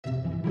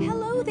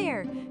Hello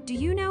there! Do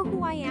you know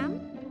who I am?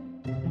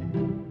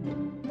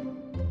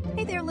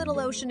 Hey there, little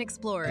ocean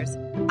explorers.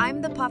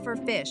 I'm the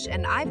pufferfish,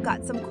 and I've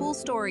got some cool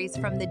stories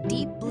from the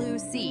deep blue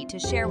sea to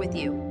share with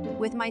you.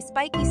 With my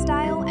spiky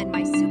style and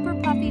my super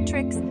puffy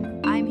tricks,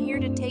 I'm here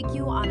to take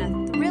you on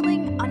a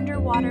thrilling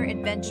underwater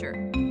adventure.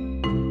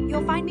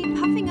 You'll find me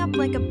puffing up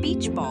like a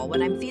beach ball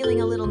when I'm feeling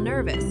a little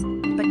nervous,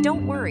 but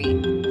don't worry,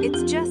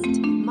 it's just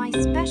my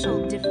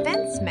special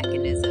defense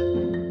mechanism.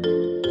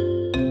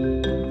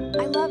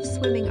 I love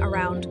swimming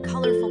around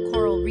colorful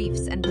coral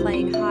reefs and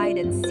playing hide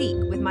and seek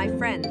with my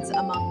friends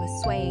among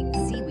the swaying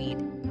sea